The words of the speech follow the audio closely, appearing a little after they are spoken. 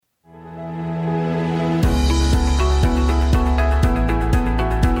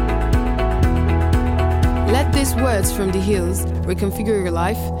Words from the hills reconfigure your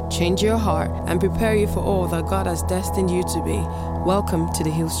life, change your heart, and prepare you for all that God has destined you to be. Welcome to the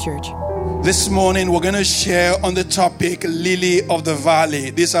Hills Church. This morning we're going to share on the topic Lily of the Valley.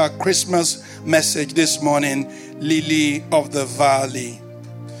 This is our Christmas message this morning, Lily of the Valley.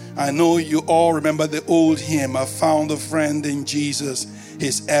 I know you all remember the old hymn, I found a friend in Jesus,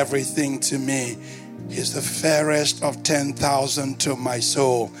 he's everything to me. He's the fairest of 10,000 to my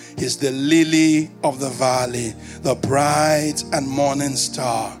soul. He's the lily of the valley, the bright and morning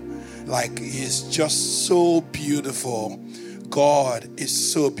star. Like, he's just so beautiful. God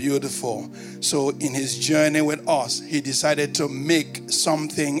is so beautiful. So in his journey with us, he decided to make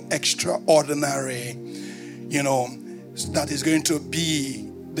something extraordinary, that is going to be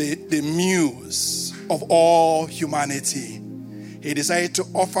the muse of all humanity. He decided to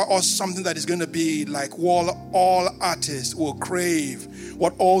offer us something that is going to be like what all artists will crave,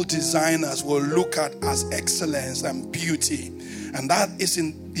 what all designers will look at as excellence and beauty. And that is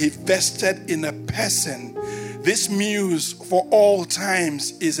invested in a person. This muse for all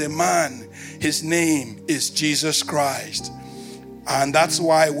times is a man. His name is Jesus Christ. And that's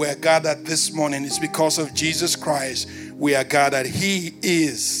why we're gathered this morning. It's because of Jesus Christ we are gathered. He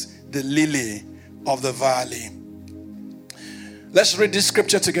is the lily of the valley. Let's read this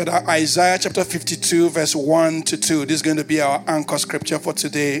scripture together. Isaiah chapter 52 verse 1 to 2. This is going to be our anchor scripture for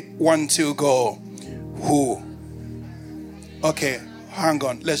today. 1, 2, go. Who? Okay, hang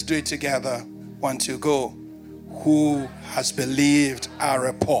on. Let's do it together. 1, 2, go. Who has believed our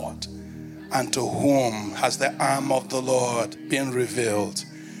report, and to whom has the arm of the Lord been revealed?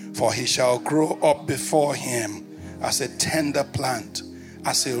 For he shall grow up before him as a tender plant,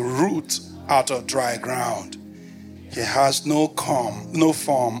 as a root out of dry ground. He has no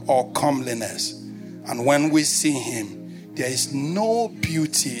form or comeliness, and when we see him, there is no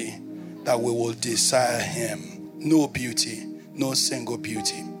beauty that we will desire him. No beauty, no single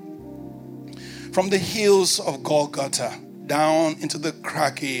beauty. From the hills of Golgotha down into the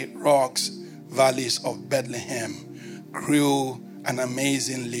craggy rocks, valleys of Bethlehem, grew an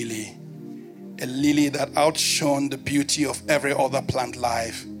amazing lily. A lily that outshone the beauty of every other plant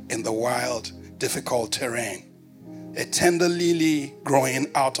life in the wild, difficult terrain. A tender lily growing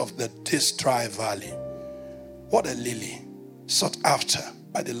out of this dry valley. What a lily, sought after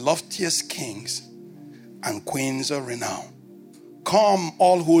by the loftiest kings and queens of renown. Come,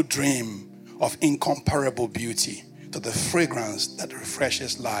 all who dream of incomparable beauty, to the fragrance that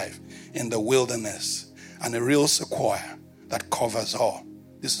refreshes life in the wilderness, and a real sequoia that covers all.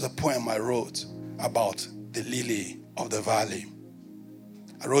 This is a poem I wrote about the lily of the valley.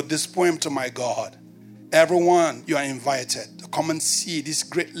 I wrote this poem to my God. Everyone, you are invited to come and see this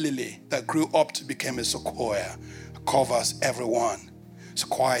great lily that grew up to become a sequoia. It covers everyone.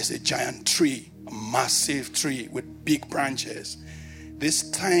 Sequoia is a giant tree, a massive tree with big branches.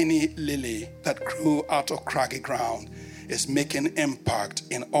 This tiny lily that grew out of craggy ground is making impact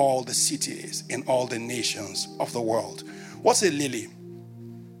in all the cities, in all the nations of the world. What's a lily?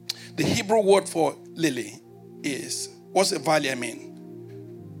 The Hebrew word for lily is, what's a valley mean?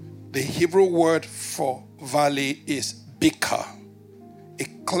 The Hebrew word for valley is bika, a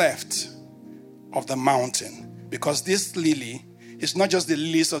cleft of the mountain. Because this lily is not just the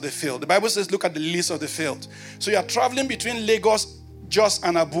lilies of the field. The Bible says, look at the lilies of the field. So you are traveling between Lagos, Jos,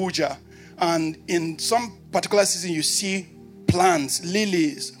 and Abuja. And in some particular season, you see plants,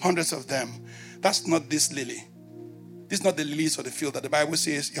 lilies, hundreds of them. That's not this lily. This is not the lilies of the field that the Bible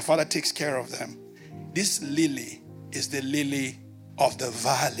says your Father takes care of them. This lily is the lily of the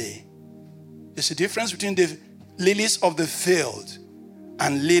valley. There's a difference between the lilies of the field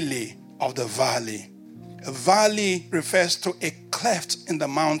and lily of the valley. A valley refers to a cleft in the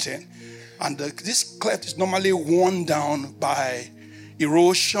mountain. And this cleft is normally worn down by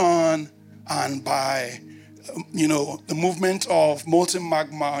erosion and by, the movement of molten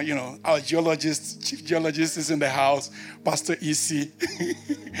magma. Our chief geologist is in the house, Pastor EC.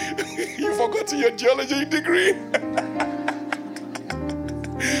 You forgot your geology degree.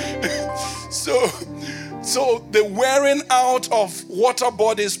 So the wearing out of water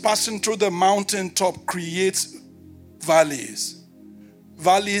bodies passing through the mountaintop creates valleys.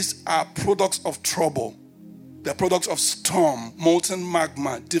 Valleys are products of trouble. They're products of storm, molten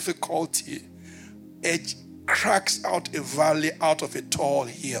magma, difficulty. It cracks out a valley out of a tall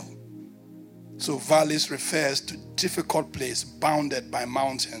hill. So valleys refers to difficult place bounded by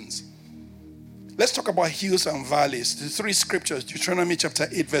mountains. Let's talk about hills and valleys. The 3 scriptures, Deuteronomy chapter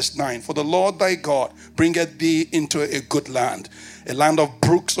 8 verse 9. For the Lord thy God bringeth thee into a good land, a land of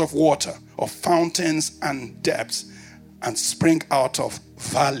brooks of water, of fountains and depths, and spring out of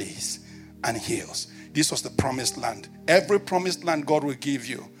valleys and hills. This was the promised land. Every promised land God will give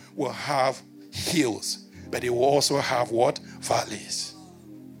you will have hills, but it will also have what? Valleys.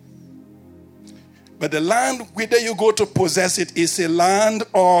 But the land whither you go to possess it is a land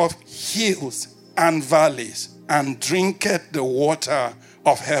of hills and valleys, and drinketh the water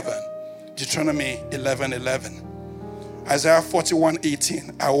of heaven. Deuteronomy 11:11. Isaiah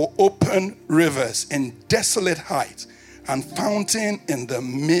 41:18. I will open rivers in desolate heights and fountain in the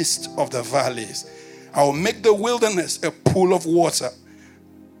midst of the valleys. I will make the wilderness a pool of water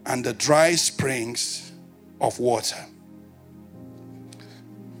and the dry springs of water.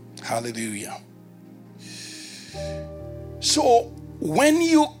 Hallelujah. So when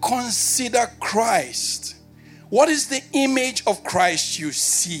you consider Christ, what is the image of Christ you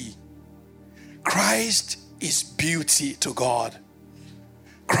see? Christ is beauty to God.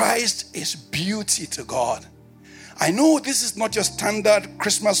 Christ is beauty to God. I know this is not your standard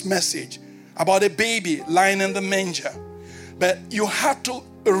Christmas message about a baby lying in the manger, but you have to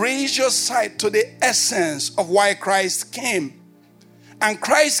raise your sight to the essence of why Christ came. And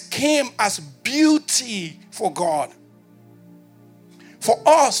Christ came as beauty for God. For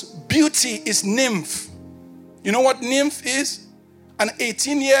us, beauty is nymph. You know what nymph is? An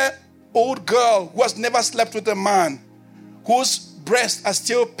 18-year-old girl who has never slept with a man, whose breasts are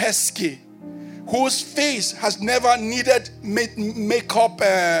still pesky, whose face has never needed makeup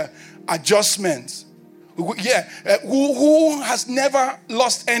adjustments. Who has never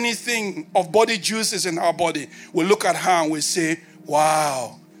lost anything of body juices in her body. We look at her and we say,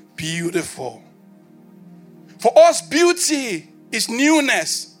 wow, beautiful. For us, beauty is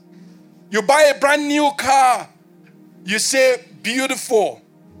newness. You buy a brand new car, you say beautiful.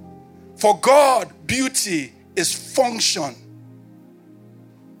 For God, beauty is function.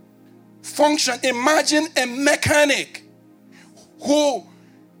 Function. Imagine a mechanic who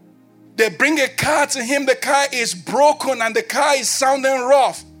they bring a car to him, the car is broken and the car is sounding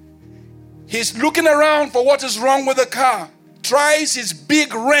rough. He's looking around for what is wrong with the car, tries his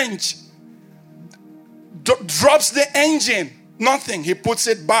big wrench, drops the engine, nothing, he puts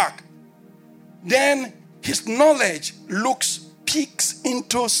it back. Then his knowledge peeks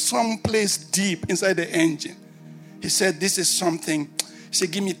into some place deep inside the engine. He said, this is something. He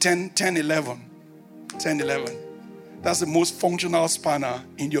said, give me 10, 11. That's the most functional spanner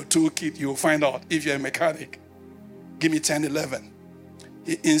in your toolkit. You'll find out if you're a mechanic. Give me 10, 11.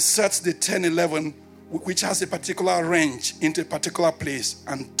 He inserts the 10, 11, which has a particular wrench, into a particular place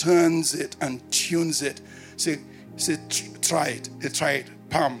and turns it and tunes it. Say, try it. They try it.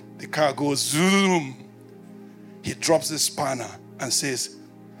 Pam. The car goes zoom. He drops the spanner and says,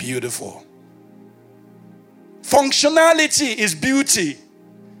 beautiful. Functionality is beauty.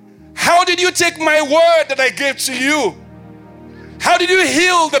 How did you take my word that I gave to you? How did you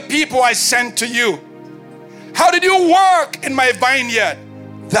heal the people I sent to you? How did you work in my vineyard?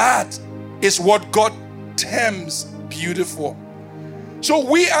 That is what God terms beautiful. So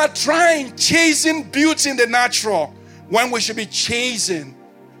we are chasing beauty in the natural when we should be chasing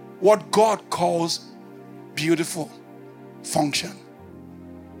what God calls beautiful function.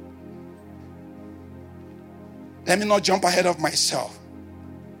 Let me not jump ahead of myself.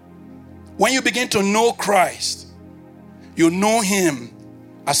 When you begin to know Christ, you know him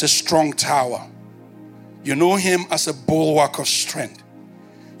as a strong tower. You know him as a bulwark of strength.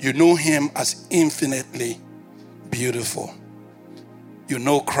 You know him as infinitely beautiful. You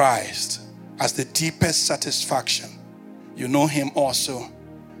know Christ as the deepest satisfaction. You know him also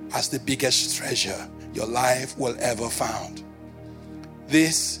as the biggest treasure your life will ever find. There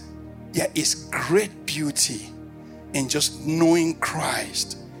is great beauty in just knowing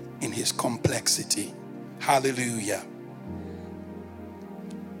Christ in his complexity. Hallelujah.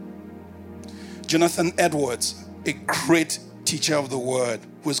 Jonathan Edwards, a great teacher of the word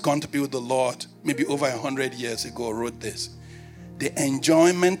who has gone to be with the Lord maybe over 100 years ago, wrote this: the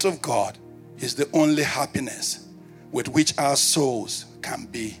enjoyment of God is the only happiness with which our souls can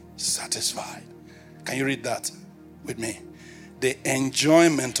be satisfied. Can you read that with me? The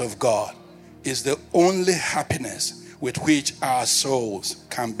enjoyment of God is the only happiness with which our souls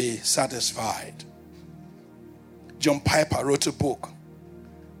can be satisfied. John Piper wrote a book,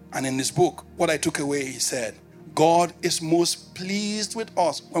 and in his book, what I took away, he said, God is most pleased with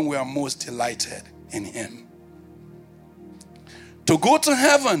us when we are most delighted in him. To go to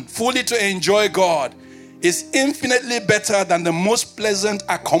heaven fully to enjoy God is infinitely better than the most pleasant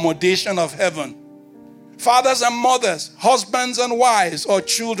accommodation of heaven. Fathers and mothers, husbands and wives, or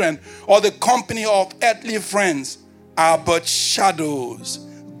children, or the company of earthly friends are but shadows.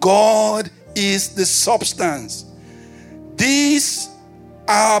 God is the substance. These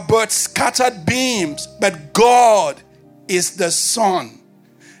are but scattered beams, but God is the sun.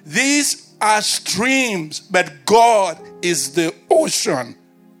 These are streams, but God is the ocean.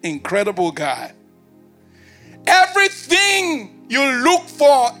 Incredible God. Everything you look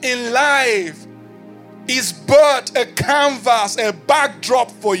for in life is but a canvas, a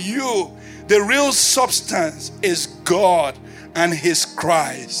backdrop for you. The real substance is God and His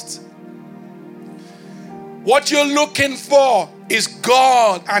Christ. What you're looking for is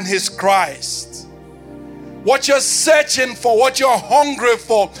God and His Christ. What you're searching for, what you're hungry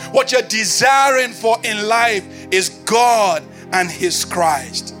for, what you're desiring for in life is God and His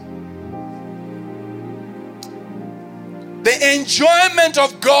Christ. The enjoyment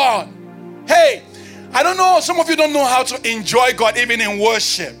of God. Hey, I don't know, some of you don't know how to enjoy God even in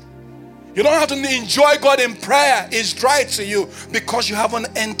worship. You don't have to enjoy God in prayer. It's dry to you because you haven't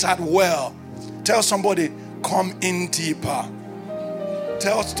entered well. Tell somebody, come in deeper.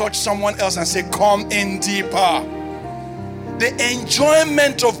 Touch someone else and say, come in deeper. The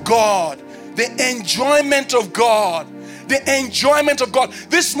enjoyment of God. The enjoyment of God. The enjoyment of God.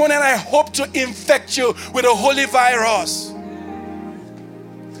 This morning I hope to infect you with a holy virus.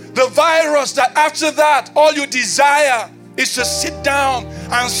 The virus that after that, all you desire is to sit down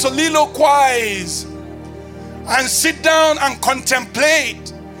and soliloquize, and sit down and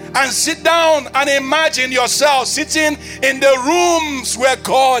contemplate, and sit down and imagine yourself sitting in the rooms where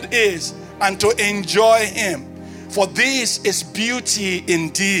God is and to enjoy Him. For this is beauty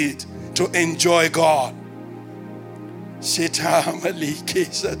indeed, to enjoy God.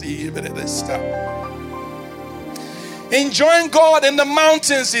 Enjoying God in the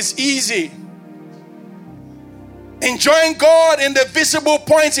mountains is easy. Enjoying God in the visible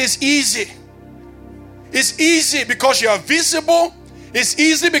points is easy. It's easy because you are visible. It's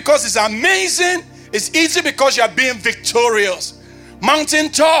easy because it's amazing. It's easy because you are being victorious.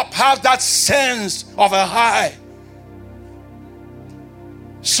 Mountaintop have that sense of a high.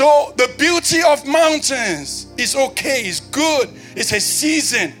 So the beauty of mountains is okay, it's good, it's a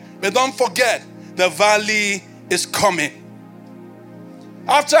season. But don't forget, the valley is coming.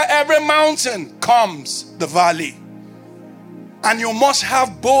 After every mountain comes the valley. And you must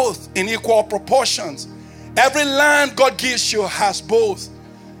have both in equal proportions. Every land God gives you has both.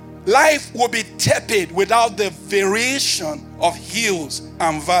 Life will be tepid without the variation of hills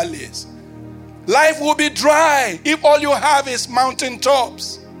and valleys. Life will be dry if all you have is mountain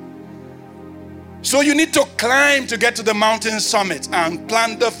tops. So you need to climb to get to the mountain summit and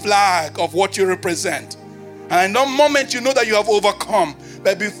plant the flag of what you represent. And in that moment you know that you have overcome.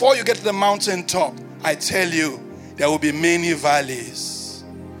 But before you get to the mountain top, I tell you, there will be many valleys.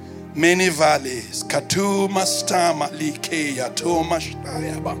 Many valleys.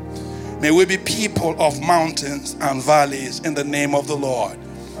 May we be people of mountains and valleys in the name of the Lord.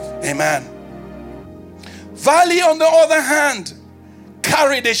 Amen. Valley, on the other hand,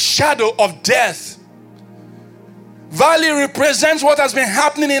 carry the shadow of death. Valley represents what has been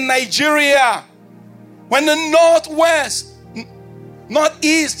happening in Nigeria. When the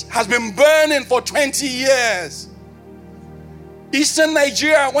northeast has been burning for 20 years. Eastern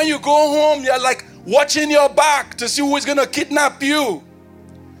Nigeria, when you go home, you're like watching your back to see who is going to kidnap you.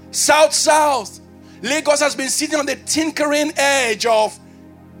 South, Lagos has been sitting on the tinkering edge of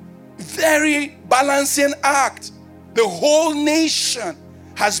very balancing act. The whole nation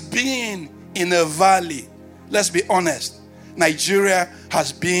has been in a valley. Let's be honest. Nigeria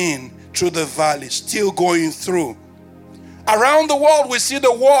has been through the valley, still going through. Around the world, we see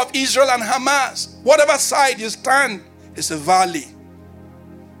the war of Israel and Hamas. Whatever side you stand, it's a valley.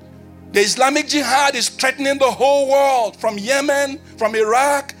 The Islamic Jihad is threatening the whole world. From Yemen, from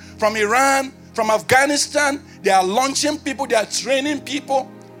Iraq, from Iran, from Afghanistan. They are launching people, they are training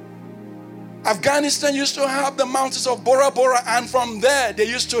people. Afghanistan used to have the mountains of Bora Bora, and from there they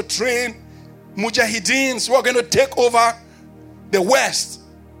used to train mujahideens who are going to take over the West.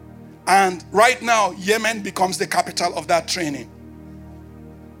 And right now, Yemen becomes the capital of that training.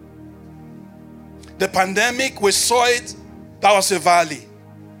 The pandemic, we saw it, that was a valley.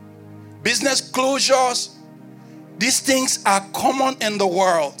 Business closures, these things are common in the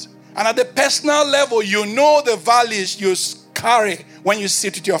world. And at the personal level, you know the valleys you carry when you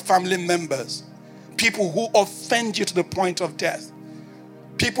sit with your family members. People who offend you to the point of death.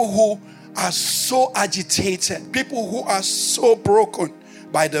 People who are so agitated. People who are so broken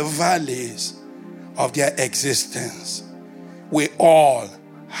by the valleys of their existence. We all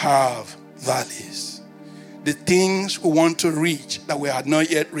have valleys. The things we want to reach that we have not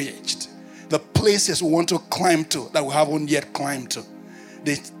yet reached. The places we want to climb to that we haven't yet climbed to.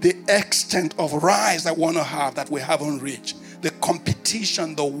 The extent of rise that we want to have that we haven't reached. the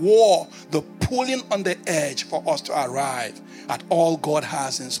competition, the war, the pulling on the edge for us to arrive at all God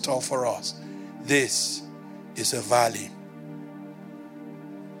has in store for us. This is a valley.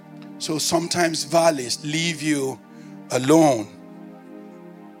 So sometimes valleys leave you alone,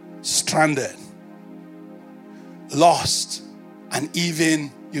 stranded, lost, and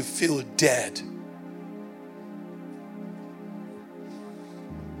even you feel dead.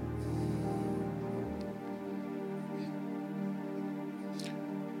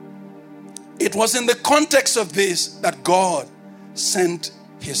 It was in the context of this that God sent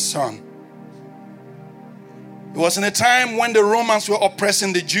his son. It was in a time when the Romans were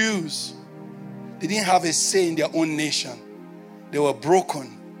oppressing the Jews. They didn't have a say in their own nation. They were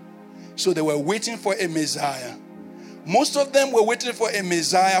broken. So they were waiting for a Messiah. Most of them were waiting for a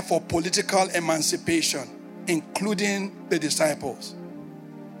Messiah for political emancipation, including the disciples.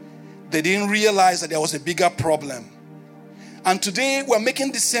 They didn't realize that there was a bigger problem. And today we're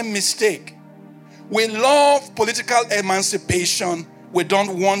making the same mistake. We love political emancipation. We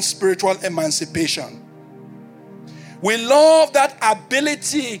don't want spiritual emancipation. We love that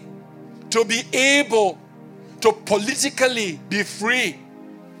ability to be able to politically be free.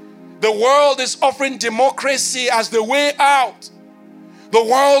 The world is offering democracy as the way out. The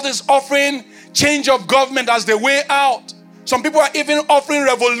world is offering change of government as the way out. Some people are even offering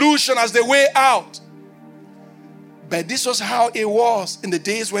revolution as the way out. But this was how it was in the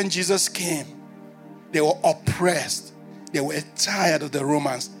days when Jesus came. They were oppressed. They were tired of the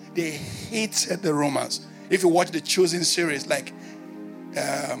Romans. They hated the Romans. If you watch the Chosen series, like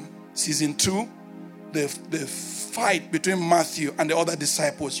season 2, the fight between Matthew and the other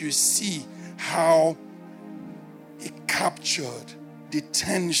disciples, you see how it captured the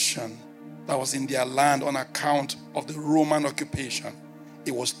tension that was in their land on account of the Roman occupation.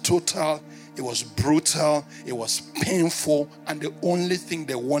 It was total, it was brutal, it was painful, and the only thing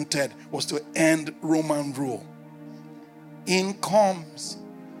they wanted was to end Roman rule. In comes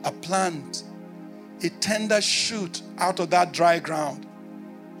a plant, a tender shoot out of that dry ground.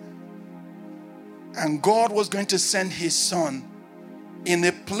 And God was going to send his son in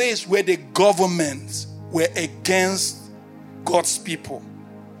a place where the governments were against God's people.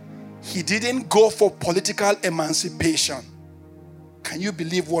 He didn't go for political emancipation. Can you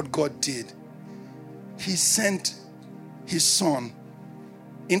believe what God did? He sent his son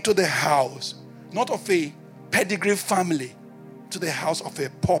into the house, not of a pedigree family, to the house of a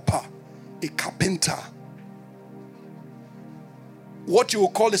pauper, a carpenter. What you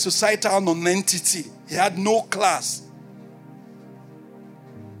would call a societal nonentity. He had no class.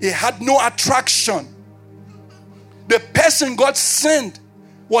 He had no attraction. The person God sent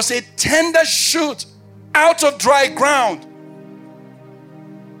was a tender shoot out of dry ground.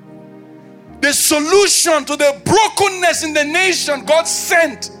 The solution to the brokenness in the nation God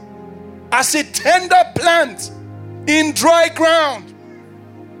sent as a tender plant in dry ground.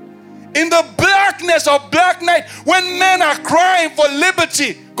 In the blackness of black night, when men are crying for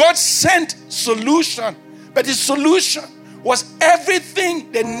liberty, God sent solution. But the solution was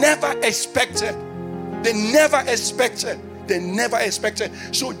everything they never expected. They never expected. They never expected.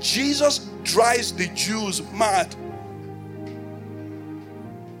 So Jesus drives the Jews mad.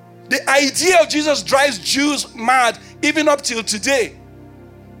 The idea of Jesus drives Jews mad even up till today.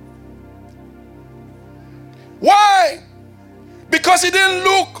 Why? Because he didn't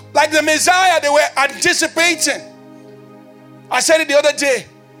look like the Messiah they were anticipating. I said it the other day.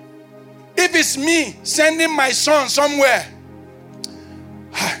 If it's me sending my son somewhere,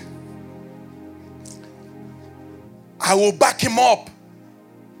 I will back him up.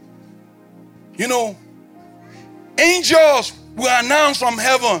 You know, angels will announce from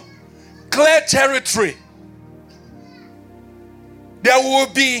heaven, clear territory. There will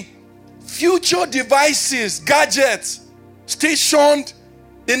be future devices, gadgets, stationed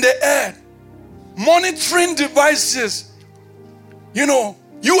in the air, monitoring devices, you know,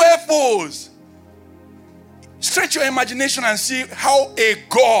 UFOs. Stretch your imagination and see how a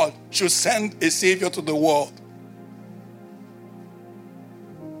God should send a savior to the world.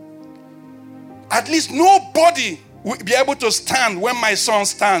 At least nobody will be able to stand when my son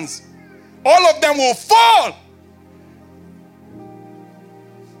stands. All of them will fall.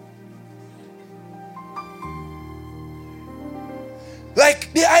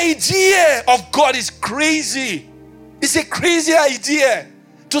 Like, the idea of God is crazy. It's a crazy idea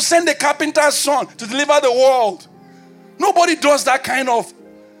to send a carpenter's son to deliver the world. Nobody does that kind of.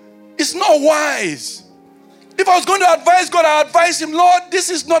 It's not wise. If I was going to advise God, I advise him, Lord, this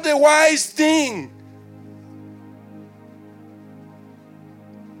is not a wise thing.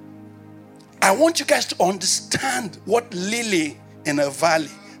 I want you guys to understand what lily in a valley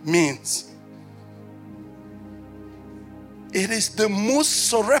means. It is the most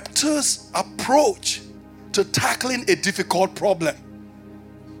surreptitious approach to tackling a difficult problem.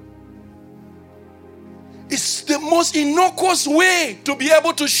 It's the most innocuous way to be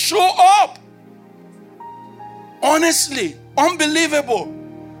able to show up. Honestly, unbelievable.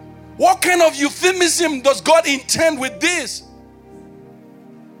 What kind of euphemism does God intend with this?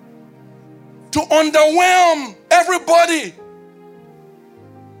 To underwhelm everybody.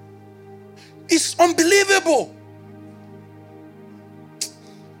 It's unbelievable.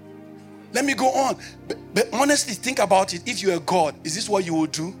 Let me go on. But honestly, think about it. If you are God, is this what you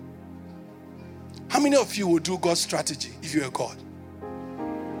would do? How many of you would do God's strategy if you are God?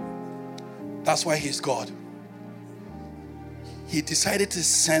 That's why He's God. He decided to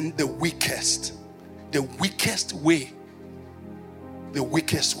send the weakest way. The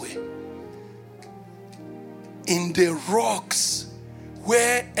weakest way. In the rocks,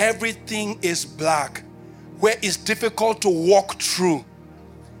 where everything is black, where it's difficult to walk through,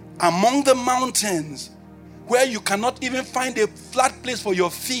 among the mountains, where you cannot even find a flat place for your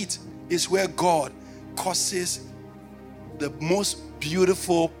feet, is where God causes the most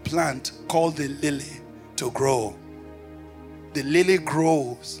beautiful plant called the lily to grow. The lily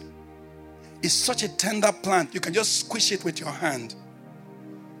grows. It's such a tender plant. You can just squish it with your hand.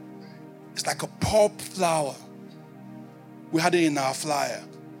 It's like a pulp flower. We had it in our flyer.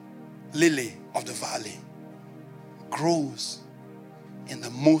 Lily of the valley. Grows in the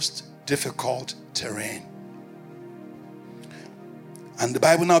most difficult terrain. And the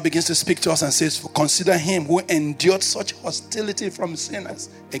Bible now begins to speak to us and says, consider him who endured such hostility from sinners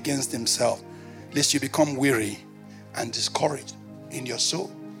against himself, lest you become weary and discouraged in your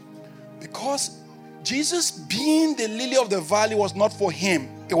soul. Because Jesus being the lily of the valley was not for him,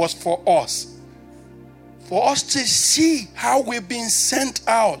 it was for us. For us to see how we've been sent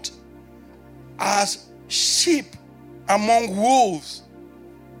out as sheep among wolves.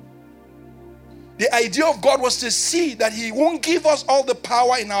 The idea of God was to see that he won't give us all the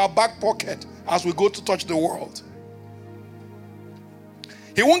power in our back pocket as we go to touch the world.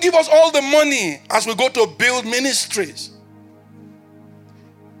 He won't give us all the money as we go to build ministries.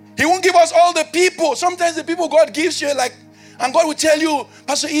 He won't give us all the people. Sometimes the people God gives you, and God will tell you,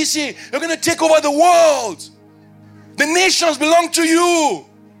 Pastor Isi, you're going to take over the world. The nations belong to you.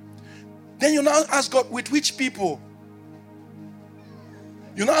 Then you now ask God, with which people?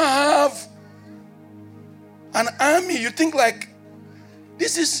 You now have an army. You think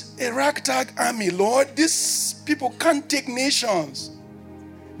this is a ragtag army, Lord. These people can't take nations.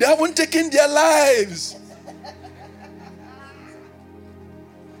 They haven't taken their lives.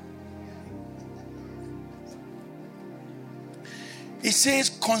 It says,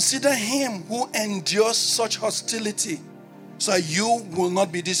 consider him who endures such hostility, so you will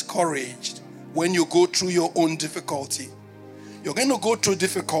not be discouraged when you go through your own difficulty. You're going to go through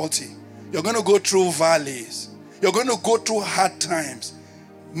difficulty. You're going to go through valleys. You're going to go through hard times.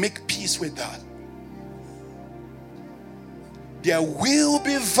 Make peace with that. There will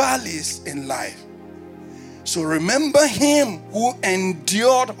be valleys in life. So remember him who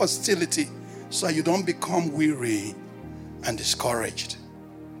endured hostility, so you don't become weary and discouraged.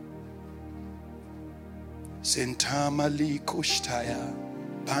 Sentamali kushtaya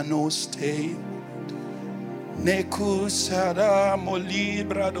panoste nekusara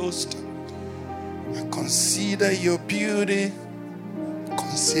molibradosta. Consider your beauty.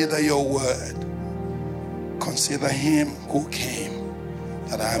 Consider your word. Consider him who came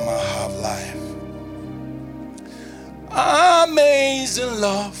that I might have life. Amazing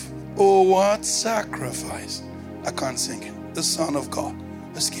love. Oh, what sacrifice. I can't sing it. The Son of God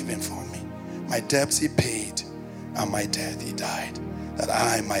was given for me. My debts he paid, and my death he died, that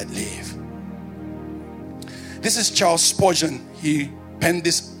I might live. This is Charles Spurgeon. He penned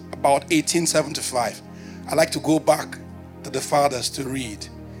this about 1875. I like to go back to the fathers to read.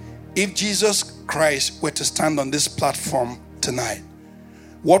 If Jesus Christ were to stand on this platform tonight,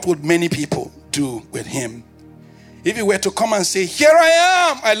 what would many people do with him? If he were to come and say, here I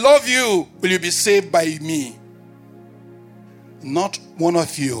am, I love you, will you be saved by me? Not one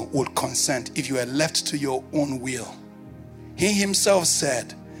of you would consent if you were left to your own will. He himself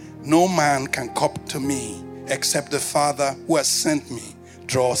said, no man can come to me except the Father who has sent me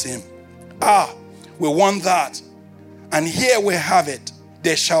draws him. We want that. And here we have it.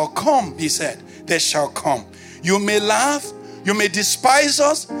 They shall come, he said. They shall come. You may laugh, you may despise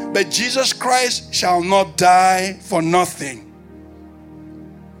us, but Jesus Christ shall not die for nothing.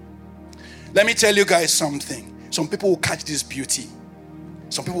 Let me tell you guys something. Some people will catch this beauty.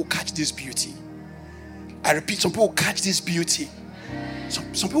 Some people catch this beauty. I repeat, some people catch this beauty.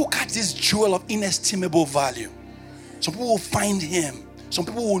 Some people catch this jewel of inestimable value. Some people will find him. Some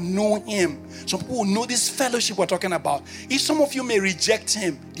people will know him. Some people will know this fellowship we're talking about. If some of you may reject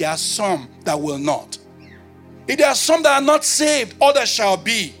him, there are some that will not. If there are some that are not saved, others shall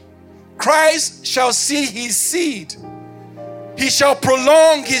be. Christ shall see his seed. He shall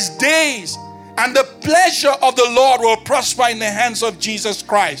prolong his days, and the pleasure of the Lord will prosper in the hands of Jesus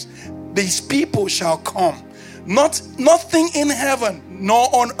Christ. These people shall come. Nothing in heaven, nor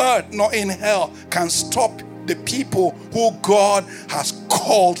on earth, nor in hell can stop the people who God has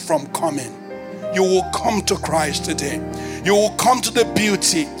called from coming. You will come to Christ today. You will come to the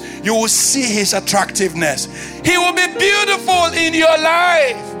beauty. You will see his attractiveness. He will be beautiful in your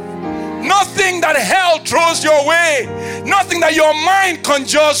life. Nothing that hell throws your way, nothing that your mind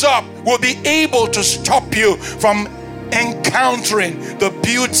conjures up will be able to stop you from encountering the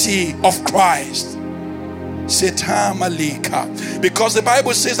beauty of Christ. Because the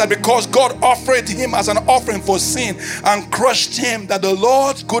Bible says that because God offered him as an offering for sin and crushed him, that the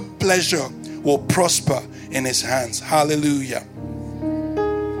Lord's good pleasure will prosper in his hands. Hallelujah.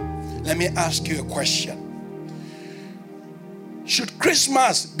 Let me ask you a question. Should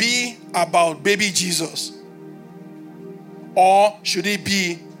Christmas be about baby Jesus, or should it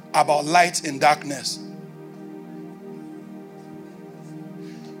be about light in darkness?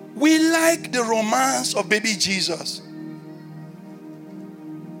 We like the romance of baby Jesus.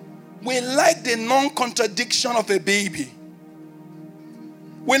 We like the non-contradiction of a baby.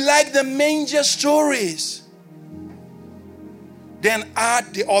 We like the manger stories. Then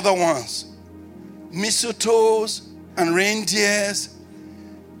add the other ones. Mistletoes and reindeers,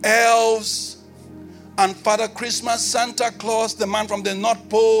 elves, and Father Christmas, Santa Claus, the man from the North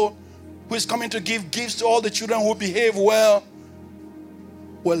Pole, who is coming to give gifts to all the children who behave well.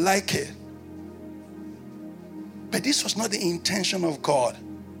 Will like it. But this was not the intention of God.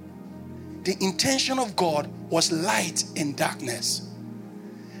 The intention of God was light in darkness.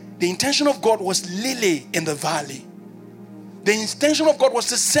 The intention of God was lily in the valley. The intention of God was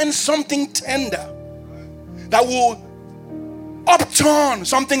to send something tender that will upturn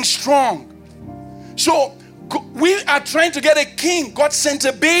something strong. So we are trying to get a king. God sent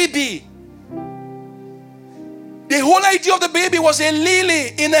a baby. The whole idea of the baby was a lily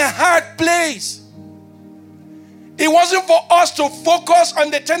in a hard place. It wasn't for us to focus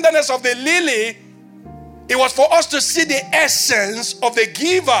on the tenderness of the lily. It was for us to see the essence of the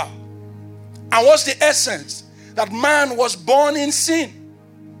giver. And what's the essence? That man was born in sin.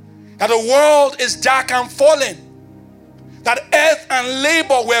 That the world is dark and fallen. That earth and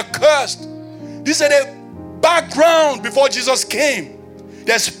labor were cursed. This is the background before Jesus came.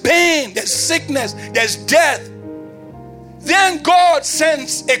 There's pain, there's sickness, there's death. Then God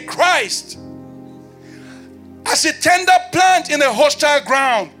sends a Christ as a tender plant in a hostile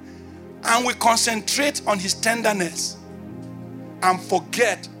ground, and we concentrate on his tenderness and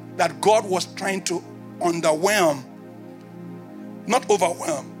forget that God was trying to underwhelm, not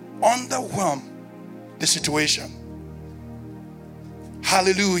overwhelm, underwhelm the situation.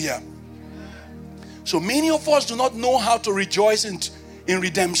 Hallelujah. So many of us do not know how to rejoice in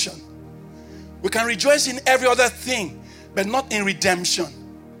redemption. We can rejoice in every other thing, but not in redemption.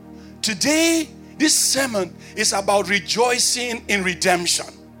 Today, this sermon is about rejoicing in redemption.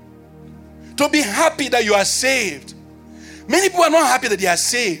 To be happy that you are saved. Many people are not happy that they are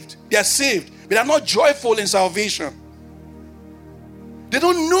saved. They are saved, but they are not joyful in salvation. They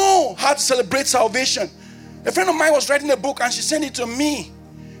don't know how to celebrate salvation. A friend of mine was writing a book and she sent it to me.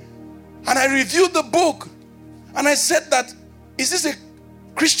 And I reviewed the book. And I said that, is this a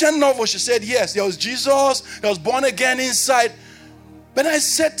Christian novel? She said, yes. There was Jesus. There was born again inside. But I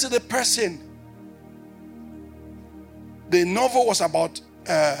said to the person, the novel was about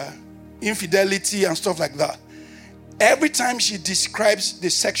infidelity and stuff like that. Every time she describes the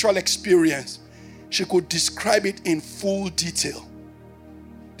sexual experience, she could describe it in full detail.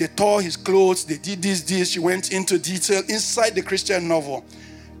 They tore his clothes, they did this. She went into detail inside the Christian novel.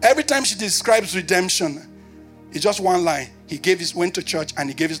 Every time she describes redemption, it's just one line. He went to church and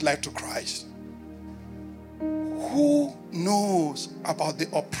he gave his life to Christ. Who knows about the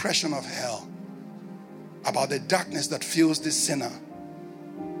oppression of hell? About the darkness that fills this sinner?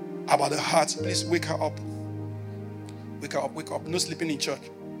 About the heart? Please wake her up. Wake her up, wake up. No sleeping in church.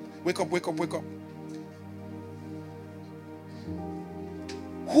 Wake up, wake up, wake up.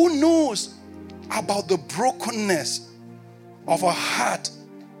 Who knows about the brokenness of a heart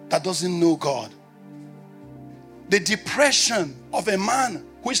that doesn't know God? The depression of a man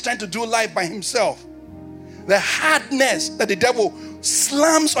who is trying to do life by himself. the hardness that the devil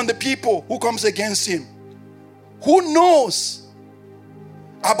slams on the people who comes against him. Who knows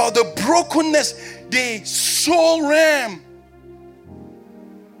about the brokenness, the soul realm,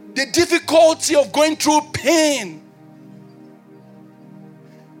 the difficulty of going through pain,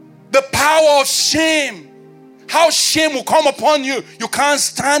 the power of shame, how shame will come upon you. You can't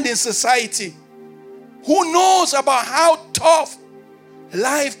stand in society. Who knows about how tough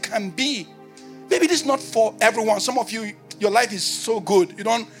life can be? Maybe this is not for everyone. Some of you, your life is so good. You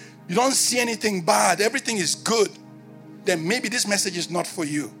don't see anything bad. Everything is good. Then maybe this message is not for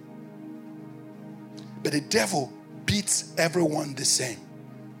you. But the devil beats everyone the same.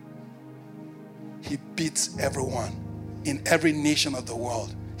 He beats everyone in every nation of the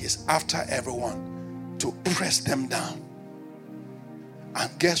world. He's after everyone to press them down.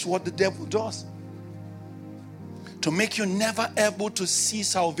 And guess what the devil does? To make you never able to see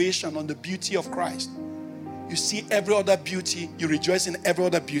salvation on the beauty of Christ. You see every other beauty, you rejoice in every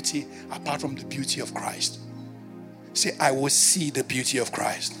other beauty apart from the beauty of Christ. Say, I will see the beauty of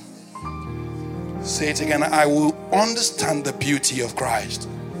Christ. Say it again, I will understand the beauty of Christ.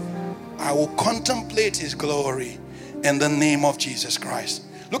 I will contemplate his glory in the name of Jesus Christ.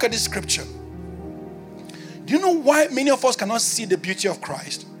 Look at this scripture. Do you know why many of us cannot see the beauty of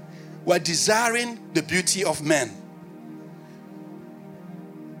Christ? We're desiring the beauty of men.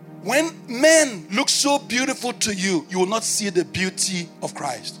 When men look so beautiful to you, you will not see the beauty of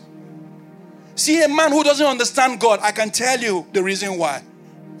Christ. See a man who doesn't understand God, I can tell you the reason why.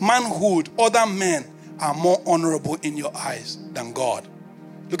 Manhood, other men are more honorable in your eyes than God.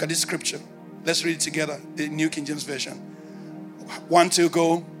 Look at this scripture. Let's read it together. The New King James Version. 1, 2,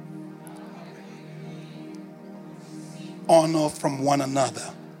 go. Honor from one another,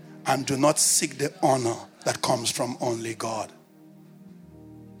 and do not seek the honor that comes from only God.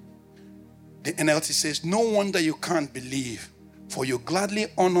 The NLT says, no wonder you can't believe, for you gladly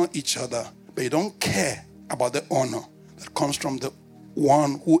honor each other, but you don't care about the honor that comes from the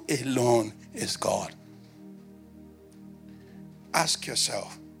one who alone is God. Ask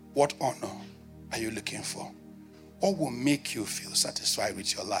yourself, what honor are you looking for? What will make you feel satisfied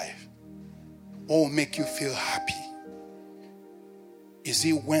with your life? What will make you feel happy? Is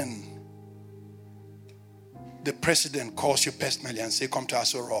it when the president calls you personally and says, come to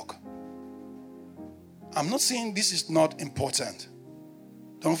Aso Rock? I'm not saying this is not important.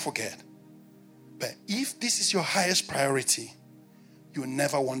 Don't forget. But if this is your highest priority, you will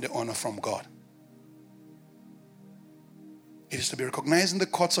never want the honor from God. It is to be recognized in the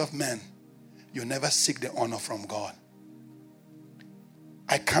courts of men. You never seek the honor from God.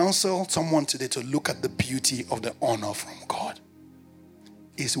 I counsel someone today to look at the beauty of the honor from God.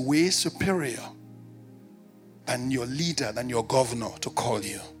 It's way superior than your leader, than your governor to call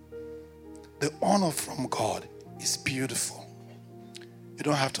you. The honor from God is beautiful. You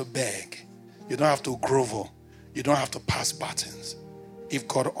don't have to beg. You don't have to grovel. You don't have to pass buttons. If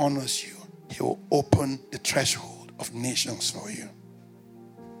God honors you, he will open the threshold of nations for you.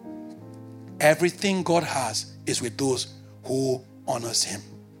 Everything God has is with those who honors him.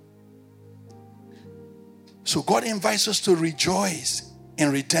 So God invites us to rejoice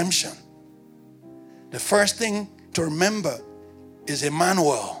in redemption. The first thing to remember is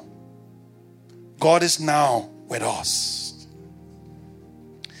Emmanuel. God is now with us.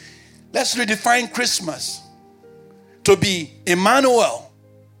 Let's redefine Christmas to be Emmanuel.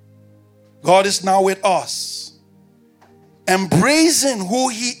 God is now with us. Embracing who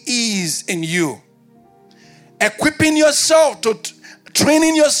he is in you. Equipping yourself to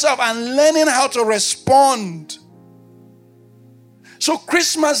training yourself and learning how to respond. So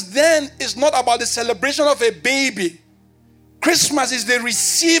Christmas then is not about the celebration of a baby. Christmas is the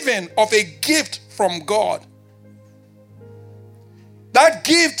receiving of a gift from God. That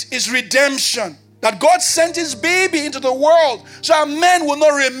gift is redemption. That God sent his baby into the world so our men will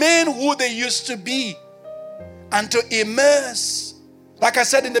not remain who they used to be. And to immerse. Like I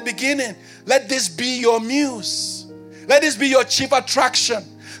said in the beginning, let this be your muse. Let this be your chief attraction.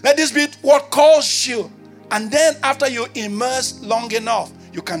 Let this be what calls you. And then after you immerse long enough,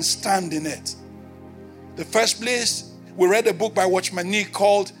 you can stand in it. The first place, we read a book by Watchman Nee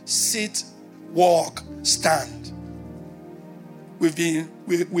called Sit, Walk, Stand. We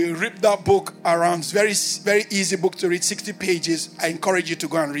ripped that book around. It's very, very easy book to read, 60 pages. I encourage you to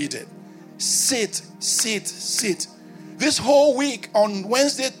go and read it. Sit, sit, sit. This whole week, on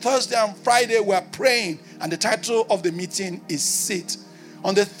Wednesday, Thursday, and Friday, we're praying. And the title of the meeting is Sit.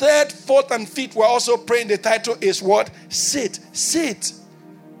 On the 3rd, 4th, and 5th, we're also praying. The title is what? Sit, sit.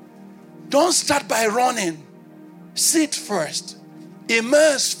 Don't start by running. Sit first.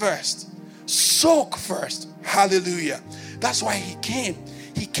 Immerse first. Soak first. Hallelujah. That's why he came.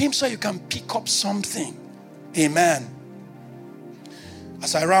 He came so you can pick up something. Amen.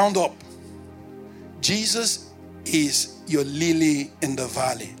 As I round up, Jesus is your lily in the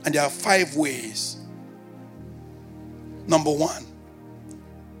valley. And there are 5 ways. Number 1,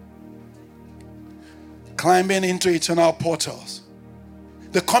 climbing into eternal portals.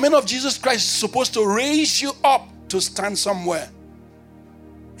 The coming of Jesus Christ is supposed to raise you up to stand somewhere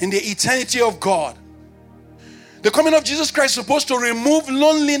in the eternity of God. The coming of Jesus Christ is supposed to remove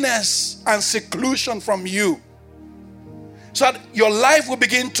loneliness and seclusion from you, so that your life will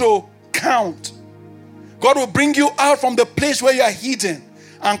begin to count. God will bring you out from the place where you are hidden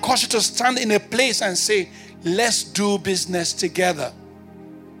and cause you to stand in a place and say, let's do business together.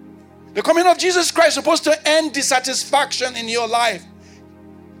 The coming of Jesus Christ is supposed to end dissatisfaction in your life.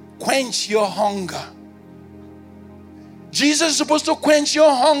 Quench your hunger. Jesus is supposed to quench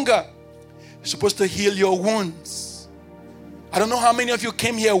your hunger. He's supposed to heal your wounds. I don't know how many of you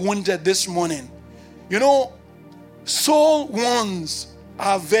came here wounded this morning. You know, soul wounds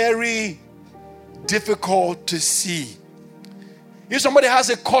are very difficult to see. If somebody has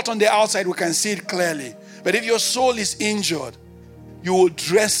a cut on the outside, we can see it clearly. But if your soul is injured, you will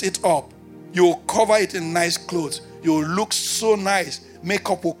dress it up. You will cover it in nice clothes. You will look so nice.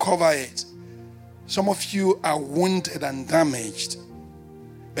 Makeup will cover it. Some of you are wounded and damaged,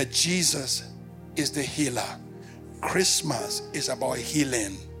 but Jesus is the healer. Christmas is about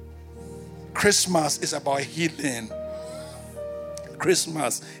healing. Christmas is about healing.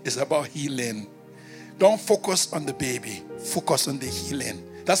 Christmas is about healing. Don't focus on the baby. Focus on the healing.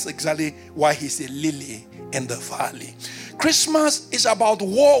 That's exactly why he's a lily in the valley. Christmas is about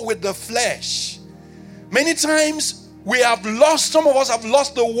war with the flesh. Many times some of us have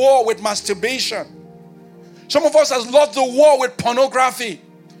lost the war with masturbation. Some of us have lost the war with pornography.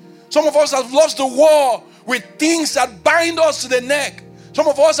 Some of us have lost the war with things that bind us to the neck. Some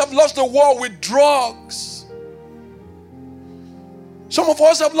of us have lost the war with drugs. Some of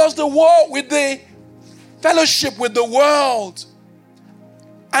us have lost the war with the fellowship with the world.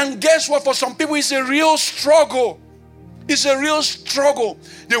 And guess what? For some people, it's a real struggle. It's a real struggle.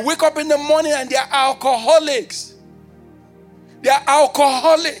 They wake up in the morning and they're alcoholics. They're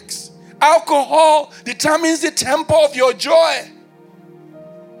alcoholics. Alcohol determines the tempo of your joy.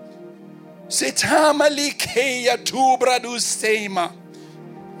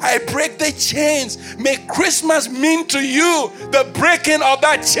 I break the chains. May Christmas mean to you the breaking of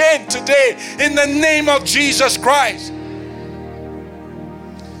that chain today in the name of Jesus Christ.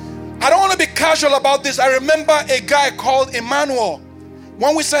 I don't want to be casual about this. I remember a guy called Emmanuel.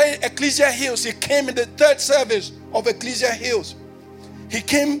 When we say Ecclesia Hills, he came in the 3rd service of Ecclesia Hills. He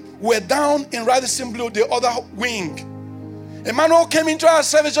came, we're down in Radisson Blue, the other wing. Emmanuel came into our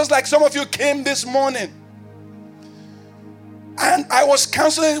service just like some of you came this morning. And I was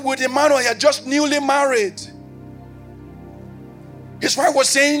counseling with Emmanuel. He had just newly married. His wife was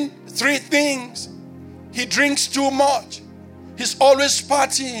saying 3 things. He drinks too much. He's always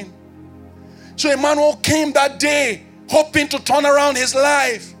partying. So Emmanuel came that day hoping to turn around his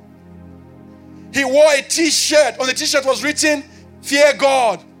life. He wore a t-shirt. On the t-shirt was written, "Fear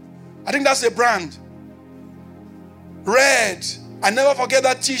God." I think that's a brand. Red. I never forget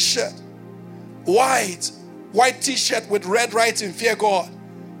that t-shirt. White t-shirt with red writing, "Fear God."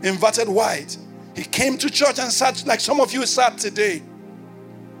 Inverted white. He came to church and sat like some of you sat today.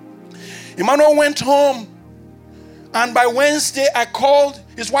 Emmanuel went home. And by Wednesday, I called.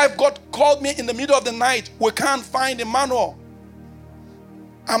 His wife called me in the middle of the night. "We can't find Emmanuel."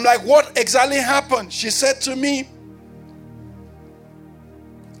 I'm like, "What exactly happened?" She said to me,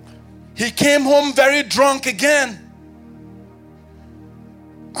 "He came home very drunk again.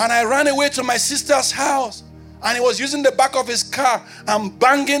 And I ran away to my sister's house. And he was using the back of his car and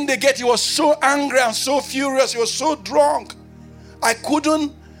banging the gate. He was so angry and so furious. He was so drunk. I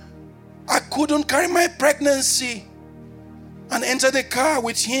couldn't carry my pregnancy and enter the car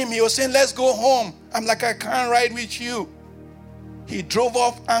with him. He was saying, 'Let's go home.' I'm like, 'I can't ride with you.' He drove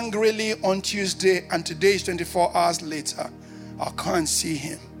off angrily on Tuesday, and today is 24 hours later. I can't see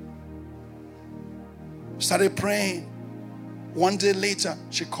him. Started praying. One day later,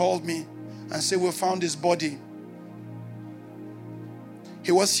 she called me and said, 'We found his body.'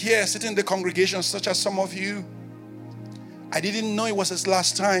 He was here sitting in the congregation, such as some of you. I didn't know it was his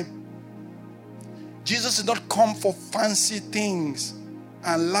last time. Jesus did not come for fancy things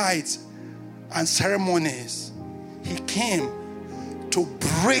and lights and ceremonies. He came to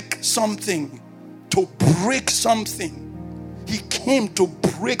break something. To break something. He came to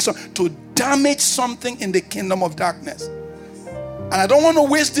break something, to damage something in the kingdom of darkness. And I don't want to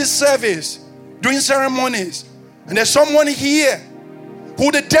waste this service doing ceremonies, and there's someone here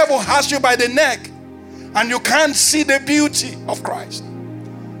who the devil has you by the neck and you can't see the beauty of Christ.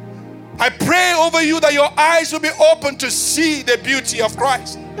 I pray over you that your eyes will be open to see the beauty of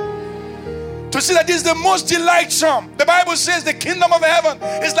Christ. To see that this is the most delightsome. The Bible says the kingdom of heaven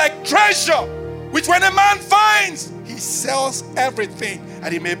is like treasure, which when a man finds, he sells everything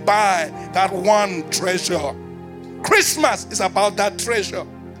and he may buy that one treasure. Christmas is about that treasure.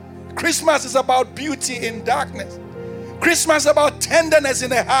 Christmas is about beauty in darkness. Christmas is about tenderness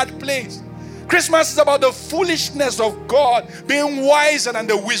in a hard place. Christmas is about the foolishness of God being wiser than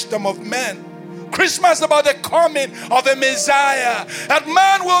the wisdom of men. Christmas is about the coming of the Messiah. That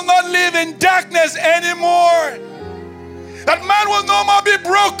man will not live in darkness anymore. That man will no more be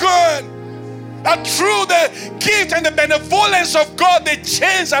broken. That through the gift and the benevolence of God, the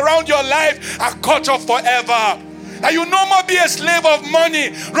chains around your life are cut off forever. That you no more be a slave of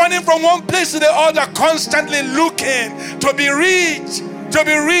money, running from one place to the other, constantly looking to be rich, to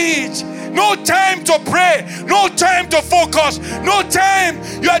be rich. No time to pray, no time to focus, no time.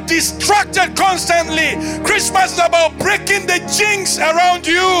 You are distracted constantly. Christmas is about breaking the jinx around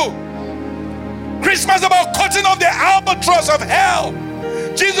you. Christmas is about cutting off the albatross of hell.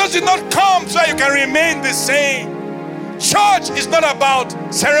 Jesus did not come so that you can remain the same. Church is not about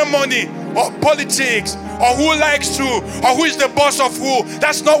ceremony or politics or who likes to or who is the boss of who.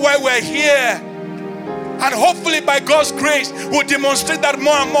 That's not why we're here. And hopefully by God's grace, we'll demonstrate that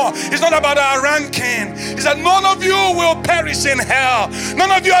more and more. It's not about our ranking. It's that none of you will perish in hell. None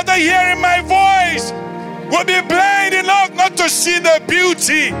of you after hearing my voice will be blind enough not to see the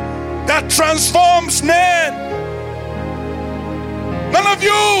beauty that transforms men. None of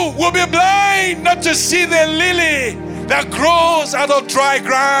you will be blind not to see the lily that grows out of dry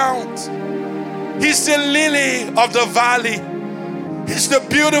ground. He's the lily of the valley. He's the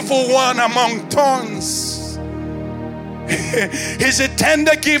beautiful one among thorns. He's a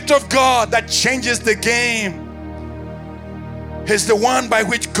tender gift of God that changes the game. He's the one by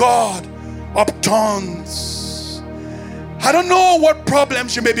which God upturns. I don't know what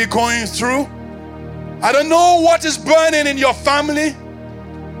problems you may be going through. I don't know what is burning in your family.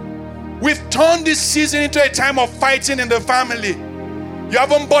 We've turned this season into a time of fighting in the family. You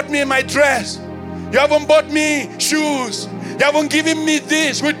haven't bought me my dress. You haven't bought me shoes. You haven't given me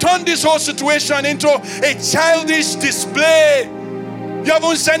this. We turned this whole situation into a childish display. You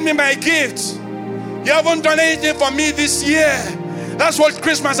haven't sent me my gifts. You haven't done anything for me this year. That's what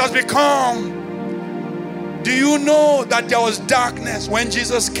Christmas has become. Do you know that there was darkness when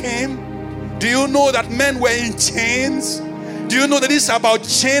Jesus came? Do you know that men were in chains? Do you know that this is about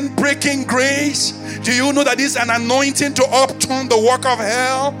chain breaking grace? Do you know that this is an anointing to upturn the work of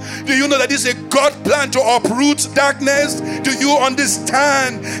hell? Do you know that this is a God plan to uproot darkness? Do you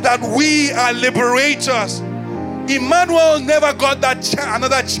understand that we are liberators? Emmanuel never got that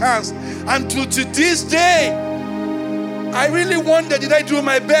another chance. And to this day, I really wonder, did I do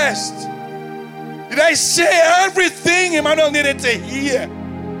my best? Did I say everything Emmanuel needed to hear?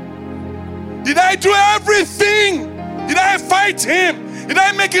 Did I do everything? Did I fight him? Did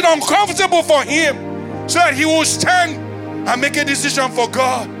I make it uncomfortable for him so that he will stand and make a decision for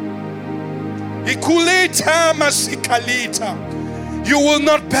God? You will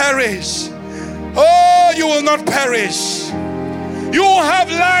not perish. Oh, you will not perish. You will have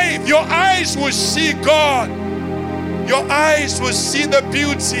life. Your eyes will see God. Your eyes will see the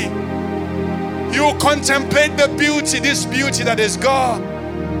beauty. You will contemplate the beauty, this beauty that is God,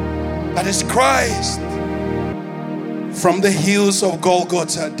 that is Christ. From the hills of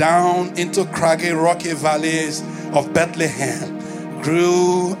Golgotha down into craggy, rocky valleys of Bethlehem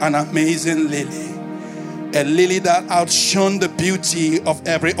grew an amazing lily. A lily that outshone the beauty of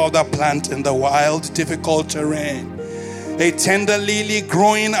every other plant in the wild, difficult terrain. A tender lily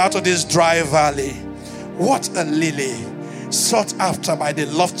growing out of this dry valley. What a lily, sought after by the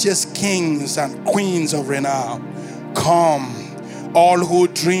loftiest kings and queens of renown. Come, all who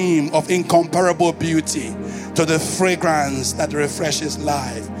dream of incomparable beauty, to the fragrance that refreshes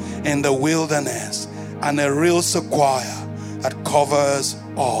life in the wilderness, and a real sequoia that covers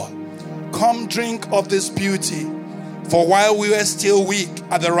all. Come drink of this beauty, for while we were still weak,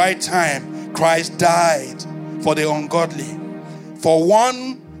 at the right time, Christ died for the ungodly. For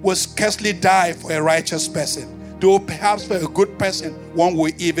one will scarcely die for a righteous person, though perhaps for a good person, one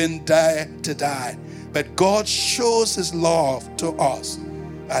will even die to die. But God shows his love to us,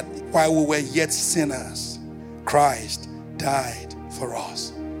 that while we were yet sinners, Christ died for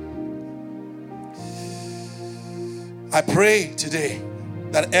us. I pray today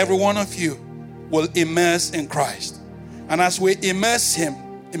that every one of you will immerse in Christ. And as we immerse him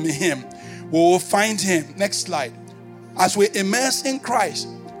in him, we will find him. Next slide. As we immerse in Christ,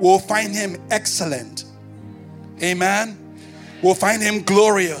 we will find him excellent. Amen. We'll find him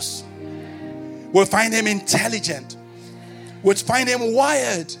glorious. We'll find him intelligent. We'll find him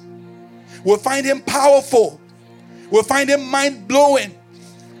wired. We'll find him powerful. We'll find him mind-blowing.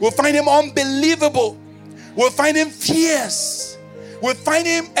 We'll find him unbelievable. We'll find him fierce. We'll find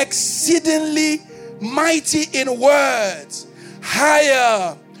him exceedingly mighty in words,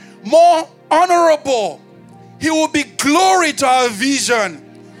 higher, more honorable. He will be glory to our vision.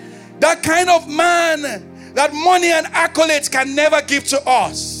 That kind of man that money and accolades can never give to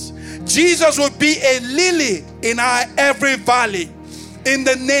us. Jesus will be a lily in our every valley, in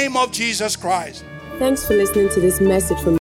the name of Jesus Christ. Thanks for listening to this message from